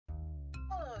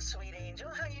sweet angel.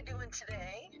 How you doing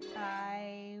today?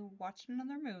 I watched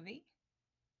another movie.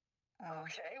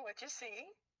 Okay, what'd you see?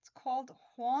 It's called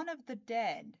Juan of the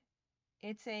Dead.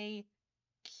 It's a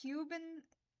Cuban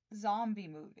zombie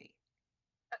movie.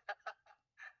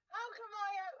 How come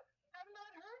have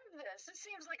not heard of this? This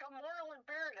seems like a moral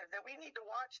imperative that we need to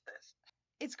watch this.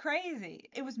 It's crazy.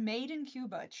 It was made in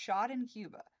Cuba. It's shot in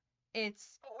Cuba.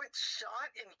 It's Oh, it's shot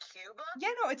in Cuba? yeah,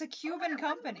 no, it's a Oh, Cuban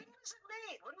company. when was it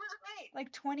made? When was it made?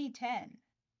 Like 2010.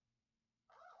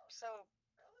 Oh, so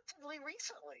relatively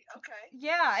recently. Okay.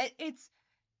 Yeah,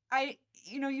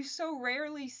 you so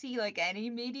rarely see like any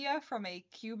media from a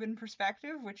Cuban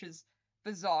perspective, which is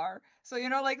bizarre. So,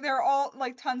 like they're all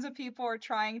like tons of people are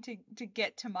trying to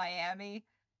get to Miami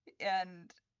and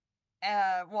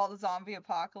while the zombie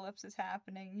apocalypse is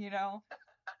happening.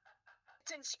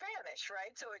 It's in Spanish,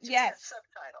 right? So it just has Yes.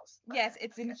 subtitles. Yes, Okay,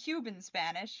 it's in okay. Cuban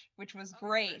Spanish, which was Of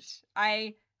great. course.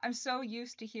 I'm so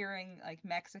used to hearing like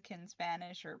Mexican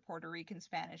Spanish or Puerto Rican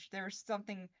Spanish. There's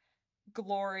something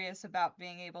glorious about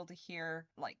being able to hear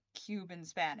like Cuban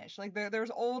Spanish. Like there's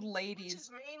old Which ladies.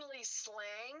 is mainly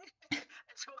slang and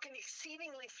spoken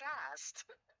exceedingly fast.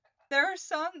 There are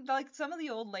some of the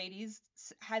old ladies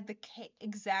had the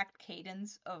exact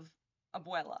cadence of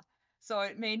Abuela. So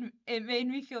it made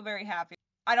me feel very happy.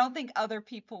 I don't think other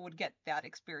people would get that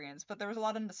experience, but there was a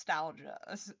lot of nostalgia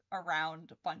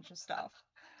around a bunch of stuff.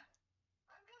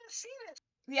 I'm gonna see this.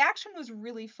 The action was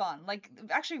really fun, like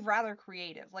actually rather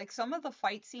creative. Like some of the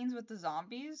fight scenes with the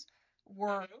zombies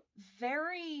were Mhm.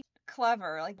 very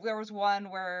clever. Like there was one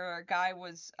where a guy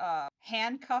was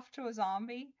handcuffed to a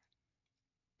zombie,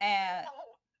 and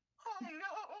Oh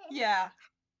no! yeah,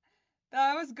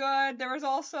 that was good. There was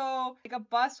also like a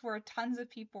bus where tons of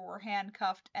people were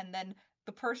handcuffed, and then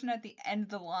the person at the end of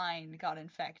the line got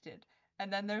infected.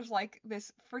 And then there's like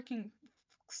this freaking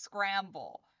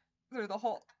scramble through the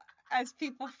whole as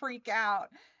people freak out.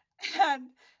 And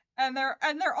and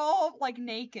they're all like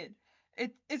naked.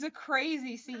 It's a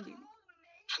crazy scene.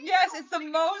 Yes, Oh it's the my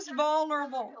God, most that's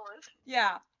vulnerable. fabulous.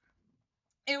 Yeah.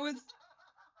 It was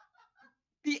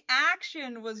the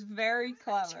action was very That makes you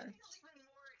clever. feel even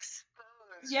more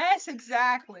exposed, Yes, right?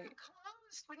 exactly.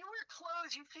 When you wear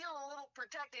clothes, you feel a little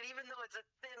protected, even though it's a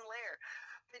thin layer.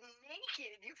 But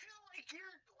naked, you feel like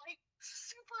you're like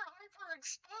super hyper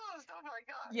exposed. Oh my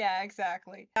God. Yeah,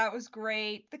 exactly. That was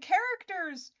great. The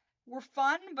characters were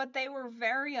fun, but they were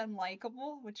very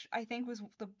unlikable, which I think was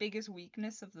the biggest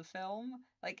weakness of the film.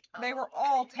 Like they Oh, were okay.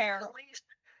 all terrible.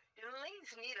 You at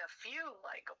least need a few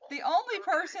likable. The only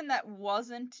Okay. person that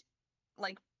wasn't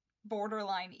like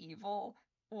borderline evil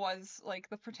was like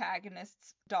the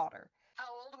protagonist's daughter How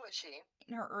old was she?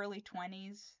 in her early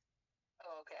 20s.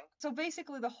 Oh, okay. So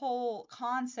basically the whole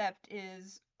concept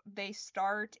is they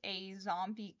start a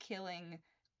zombie killing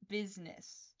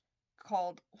business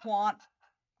called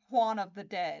Juan of the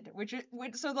Dead, which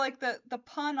so like the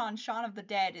pun on Shaun of the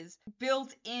Dead is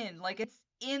built in, like it's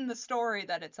in the story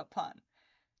that it's a pun.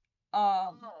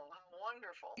 Oh, how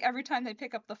wonderful. Every time they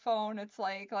pick up the phone, it's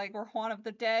like we're Juan of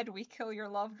the Dead, we kill your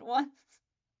loved ones.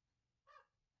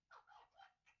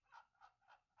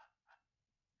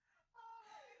 Oh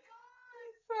my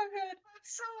God. So good.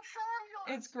 That's so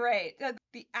fabulous. It's great.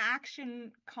 The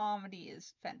action comedy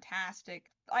is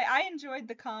fantastic. I enjoyed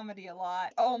the comedy a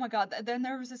lot. Oh my God. Then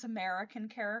there was this American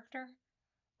character.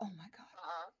 Oh my God.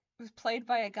 Uh-huh. It was played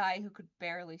by a guy who could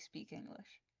barely speak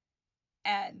English.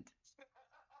 And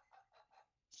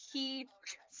he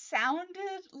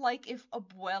sounded like if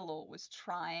Abuelo was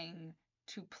trying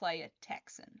to play a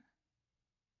Texan.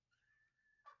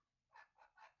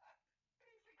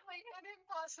 Basically an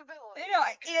impossibility.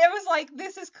 It was like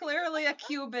this is clearly a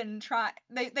Cuban try.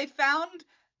 They found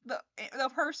the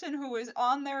person who was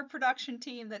on their production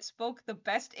team that spoke the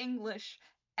best English,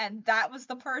 and that was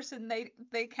the person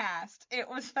they cast. It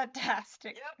was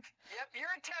fantastic. Yep, you're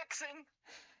a Texan.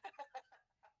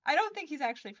 I don't think he's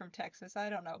actually from Texas. I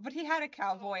don't know, but he had a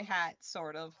cowboy hat,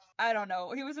 sort of. I don't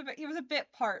know. He was a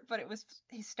bit part, but it was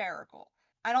hysterical.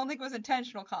 I don't think it was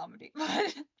intentional comedy,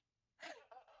 but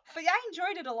yeah, I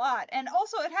enjoyed it a lot. And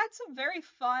also, it had some very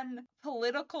fun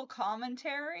political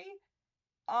commentary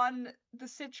on the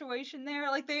situation there.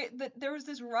 Like there was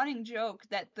this running joke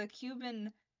that the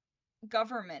Cuban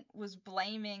government was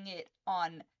blaming it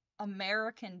on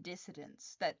American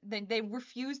dissidents, that they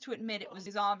refused to admit it was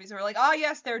zombies. They were like, oh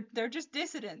yes, they're just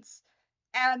dissidents,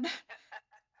 and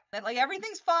that like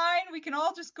everything's fine. We can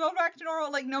all just go back to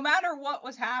normal. Like no matter what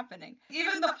was happening,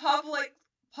 even the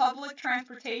public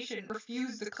transportation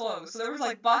refused to close. So there was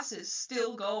like buses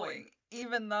still going,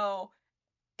 even though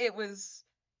it was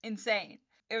insane.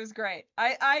 It was great.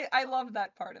 I loved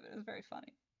that part of it. It was very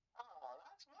funny. Oh,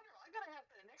 that's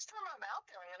next time I'm out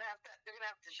there, they're gonna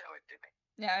have to show it to me.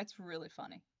 Yeah, it's really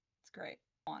funny. It's great.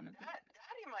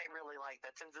 Daddy might really like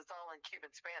that since it's all in Cuban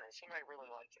Spanish. He might really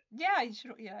like it. Yeah, you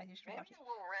should. Yeah, you should watch Maybe it.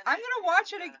 we'll rent I'm it. gonna watch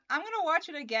it. I'm gonna watch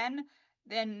it again.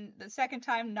 Then the second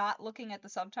time, not looking at the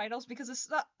subtitles because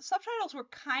the subtitles were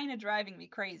kind of driving me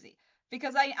crazy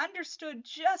because I understood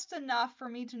just enough for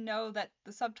me to know that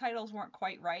the subtitles weren't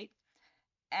quite right,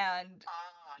 and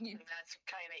that's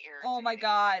kind of irritating. oh my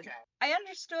god, Okay. I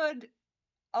understood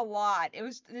a lot. It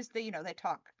was just they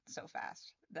talk so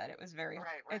fast that it was very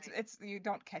right. It's you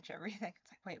don't catch everything. It's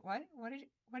like, wait, what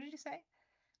did you say?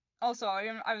 Also,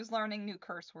 I was learning new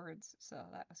curse words, so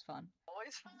that was fun.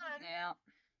 Always fun. Yeah.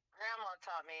 Grandma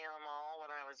taught me them all when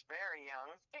I was very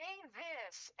young. Say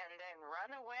this and then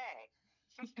run away.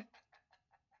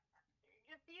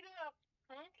 Get beat up.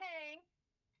 Okay.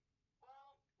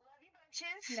 Well, love you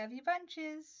bunches. Love you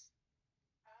bunches.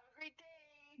 Have a great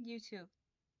day. You too.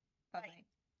 Bye-bye.